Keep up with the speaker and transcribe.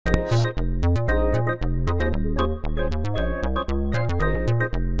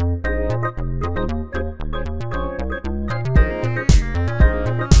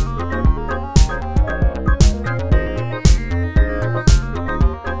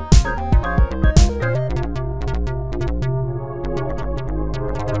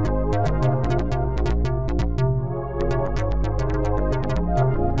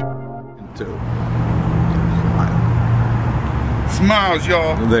miles,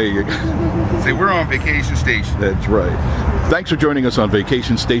 y'all. There you go. Say we're on Vacation Station. That's right. Thanks for joining us on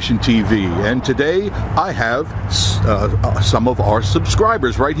Vacation Station TV. And today I have some of our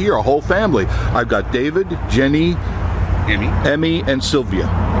subscribers right here, a whole family. I've got David, Jenny, Emmy, and Sylvia.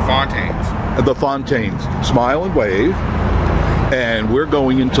 The Fontaines. The Fontaines. Smile and wave. And we're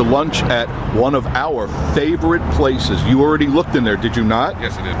going into lunch at one of our favorite places. You already looked in there, did you not?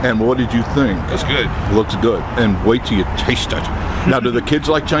 Yes, I did. And what did you think? It's good. It looks good. And wait till you taste it. Now, do the kids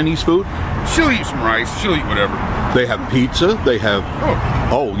like Chinese food? She'll eat some rice. She'll eat whatever. They have pizza. They have...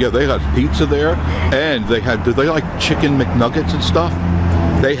 Oh, yeah, they have pizza there. And they have... Do they like chicken McNuggets and stuff?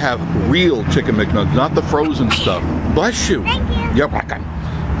 They have real chicken McNuggets, not the frozen stuff. Bless you. Thank you. You're welcome.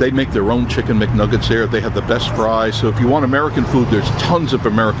 They make their own chicken McNuggets there. They have the best fries. So if you want American food, there's tons of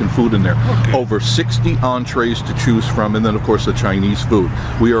American food in there. Okay. Over 60 entrees to choose from. And then, of course, the Chinese food.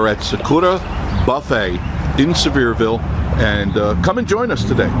 We are at Sakura Buffet in Sevierville. And come and join us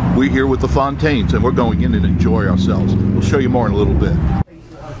today. We're here with the Fontaines, and we're going in and enjoy ourselves. We'll show you more in a little bit.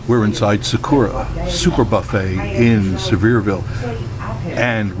 We're inside Sakura Super Buffet in Sevierville.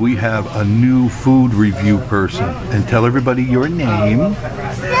 And we have a new food review person. And tell everybody your name.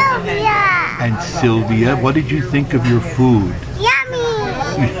 Sylvia. And Sylvia, what did you think of your food?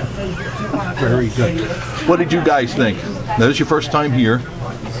 Yummy. Very good. What did you guys think? Now, this is your first time here,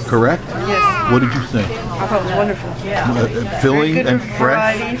 correct? Yes. What did you think? I thought it was wonderful. Yeah. Filling Very good and fresh?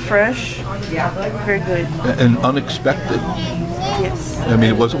 variety, fresh. Yeah. Very good. And unexpected. Yes. I mean,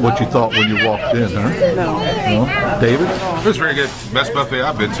 it wasn't what you thought when you walked in, huh? No. No? David? It was very good. Best buffet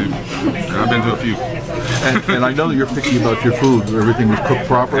I've been to. And I've been to a few. And I know that you're picky about your food. Everything was cooked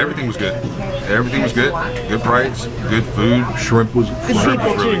properly? Everything was good. Everything was good. Good price. Good food. Shrimp was Shrimp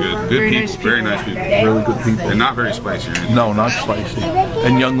was really good. Good Very people. nice Very nice people. really good people. And not very spicy or anything. No, not spicy.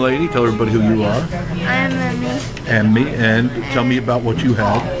 And young lady, tell everybody who you are. I'm Emmy. And me, and tell me about what you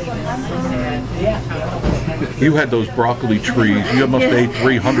had. You had those broccoli trees. You must have ate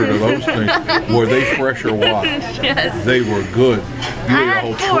 300 of those things. Were they fresh or what? Yes. They were good. You ate a I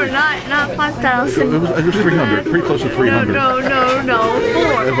whole had 4, tree. not 5,000. It was 300, pretty close to 300. No,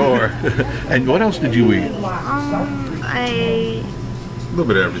 4. 4. And what else did you eat? I A little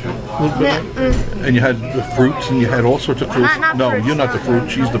bit of everything. And you had the fruits, and you had all sorts of fruits. Not No, fruits, you're not the fruit.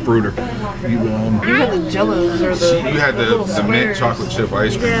 She's the fruiter. You, You had the jellos or the You had the little mint squares. chocolate chip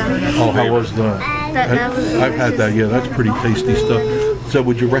ice cream. Yeah. oh, how was that? That was I've had that. Yeah, that's pretty tasty stuff. So,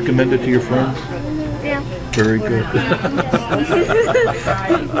 would you recommend it to your friends? Yeah. Very good.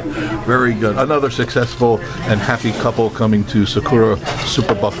 Very good. Another successful and happy couple coming to Sakura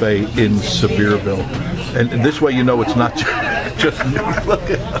Super Buffet in Sevierville. And this way you know it's not just me. Look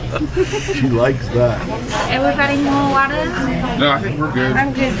at her. She likes that. Everybody more WAHT'S? No, I think we're good.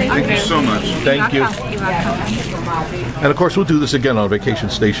 I'm good, Thank you so much. Thank you. And of course, we'll do this again on Vacation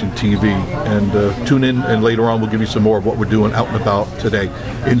Station TV. And tune in, and later on, we'll give you some more of what we're doing out and about today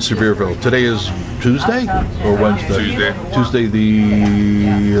in Sevierville. Today is Tuesday or Wednesday? Tuesday. Tuesday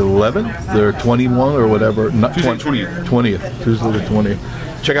the 11th or 21 or whatever. Not Tuesday 20th. 20th. Tuesday the 20th.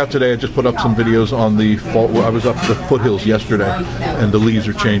 Check out today. I just put up some videos on the fall. I was up the foothills yesterday, and the leaves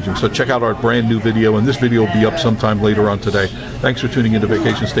are changing. So check out our brand new video, and this video will be up sometime later on today. Thanks for tuning into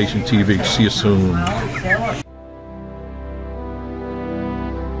Vacation Station TV. See you soon.